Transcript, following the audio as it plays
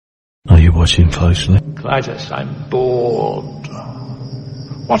Are you watching closely? Clytus, I'm bored.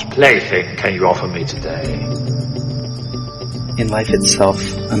 What plaything can you offer me today? In Life Itself,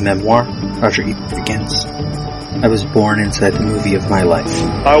 a memoir, Roger Ebert begins. I was born inside the movie of my life.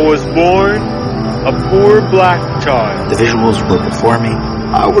 I was born a poor black child. The visuals were before me.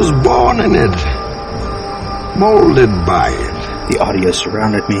 I was born in it, molded by it. The audio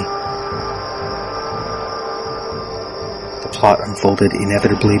surrounded me. The plot unfolded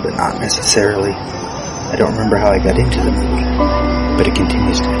inevitably, but not necessarily. I don't remember how I got into the movie, but it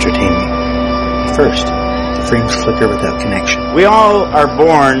continues to entertain me. First, the frames flicker without connection. We all are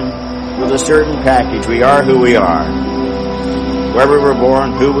born with a certain package. We are who we are. Where we were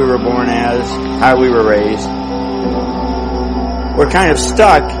born, who we were born as, how we were raised. We're kind of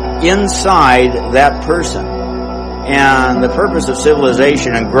stuck inside that person. And the purpose of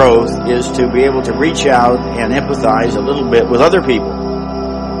civilization and growth is to be able to reach out and empathize a little bit with other people.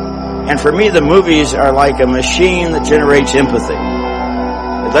 And for me, the movies are like a machine that generates empathy.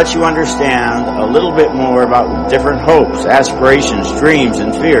 It lets you understand a little bit more about different hopes, aspirations, dreams,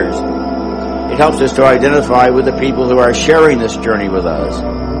 and fears. It helps us to identify with the people who are sharing this journey with us.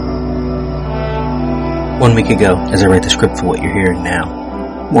 1 week ago, as I write the script for what you're hearing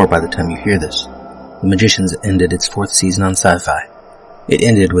now, more by the time you hear this, The Magicians ended its 4th season on Sci-Fi. It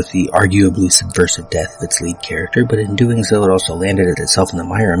ended with the arguably subversive death of its lead character, but in doing so it also landed itself in the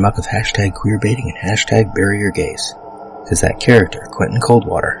mire and muck of hashtag queerbaiting and hashtag bury gays. Because that character, Quentin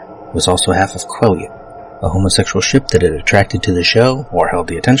Coldwater, was also half of Quelio, a homosexual ship that had attracted to the show, or held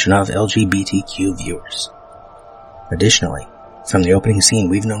the attention of, LGBTQ viewers. Additionally, from the opening scene,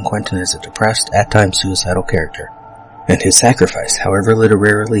 we've known Quentin as a depressed, at times suicidal character, and his sacrifice, however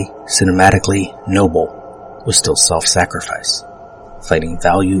literarily, cinematically noble, was still self-sacrifice, finding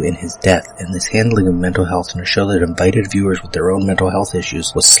value in his death, and this handling of mental health in a show that invited viewers with their own mental health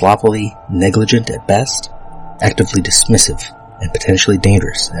issues was sloppily negligent at best, actively dismissive, and potentially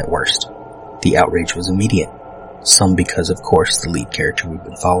dangerous at worst. The outrage was immediate, some because, of course, the lead character we've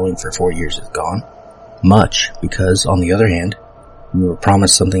been following for 4 years is gone, much because, on the other hand, we were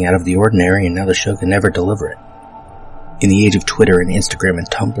promised something out of the ordinary and now the show can never deliver it. In the age of Twitter and Instagram and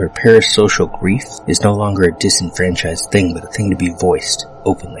Tumblr, parasocial grief is no longer a disenfranchised thing, but a thing to be voiced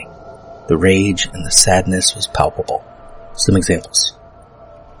openly. The rage and the sadness was palpable. Some examples.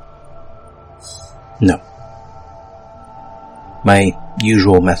 No. My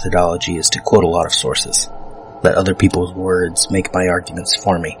usual methodology is to quote a lot of sources. Let other people's words make my arguments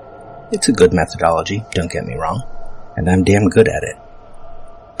for me. It's a good methodology, don't get me wrong, and I'm damn good at it.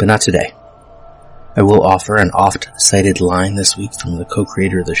 But not today. I will offer an oft-cited line this week from the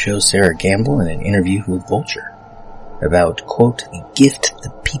co-creator of the show, Sarah Gamble, in an interview with Vulture, about, quote, the gift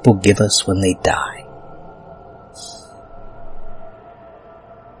that people give us when they die.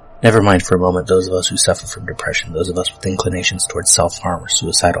 Never mind for a moment those of us who suffer from depression, those of us with inclinations towards self-harm or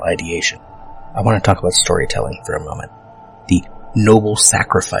suicidal ideation. I want to talk about storytelling for a moment. The noble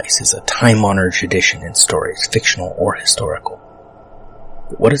sacrifice is a time-honored tradition in stories, fictional or historical.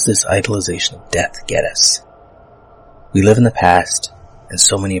 But what does this idolization of death get us? We live in the past, and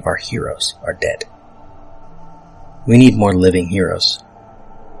so many of our heroes are dead. We need more living heroes.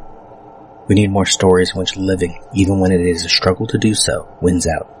 We need more stories in which living, even when it is a struggle to do so, wins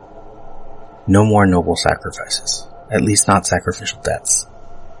out. No more noble sacrifices, at least not sacrificial deaths.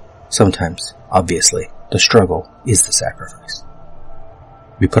 Sometimes, obviously, the struggle is the sacrifice.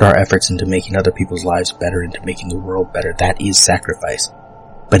 We put our efforts into making other people's lives better, into making the world better. That is sacrifice.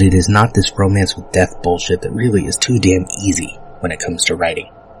 But it is not this romance with death bullshit that really is too damn easy when it comes to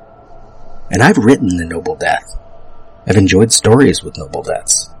writing. And I've written the noble death. I've enjoyed stories with noble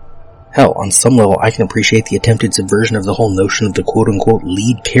deaths. Hell, on some level I can appreciate the attempted subversion of the whole notion of the quote-unquote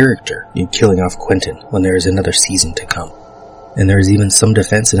lead character in killing off Quentin when there is another season to come. And there is even some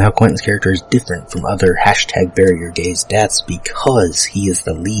defense in how Quentin's character is different from other hashtag barrier gays deaths because he is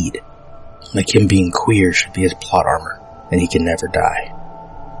the lead. Like him being queer should be his plot armor, and he can never die.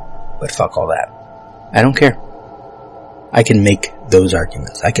 But fuck all that. I don't care. I can make those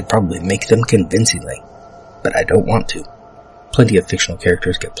arguments. I could probably make them convincingly, but I don't want to. Plenty of fictional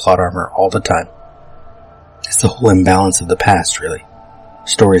characters get plot armor all the time. It's the whole imbalance of the past, really.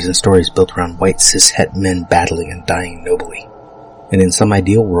 Stories and stories built around white cis-het men battling and dying nobly. And in some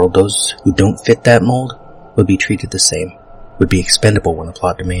ideal world, those who don't fit that mold would be treated the same, would be expendable when the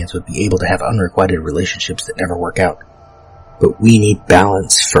plot demands, would be able to have unrequited relationships that never work out. But we need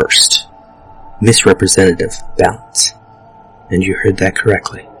balance first. Misrepresentative balance. And you heard that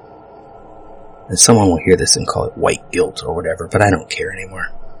correctly. And someone will hear this and call it white guilt or whatever, but I don't care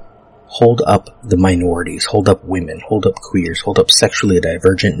anymore. hold up the minorities, hold up women, hold up queers, hold up sexually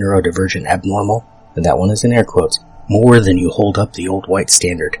divergent, neurodivergent, abnormal, and that one is in air quotes, more than you hold up the old white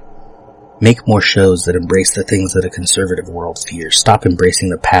standard. Make more shows that embrace the things that a conservative world fears. Stop embracing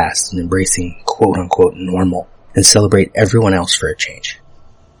the past and embracing quote-unquote normal, and celebrate everyone else for a change.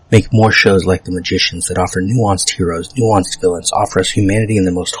 Make more shows like The Magicians that offer nuanced heroes, nuanced villains, offer us humanity in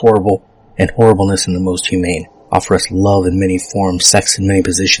the most horrible and horribleness in the most humane, offer us love in many forms, sex in many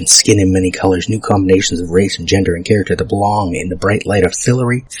positions, skin in many colors, new combinations of race and gender and character that belong in the bright light of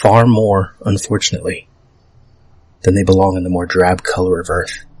Fillory far more, unfortunately, than they belong in the more drab color of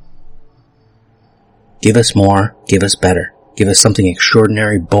earth. Give us more, give us better, give us something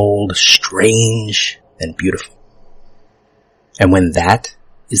extraordinary, bold, strange, and beautiful. And when that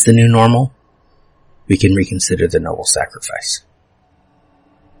is the new normal, we can reconsider the noble sacrifice.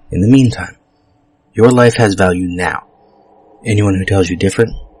 In the meantime, your life has value now. Anyone who tells you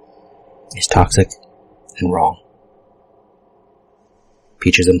different is toxic and wrong.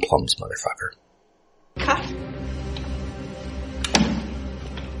 Peaches and plums, motherfucker. Cut.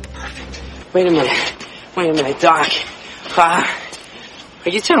 Perfect. Wait a minute, Doc. Are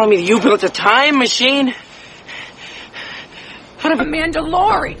you telling me that you built a time machine? A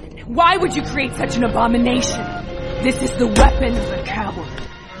Mandalorian! Why would you create such an abomination? This is the weapon of the coward.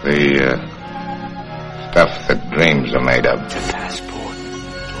 The stuff that dreams are made of. The passport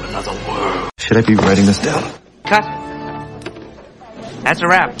to another world. Should I be writing this down? Cut. That's a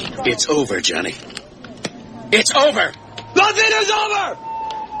wrap. It's over, Johnny. It's over! Nothing is over!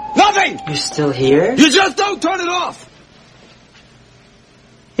 Nothing! You're still here? You just don't turn it off!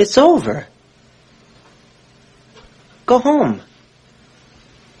 It's over. Go home.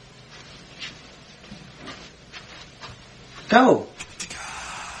 Go.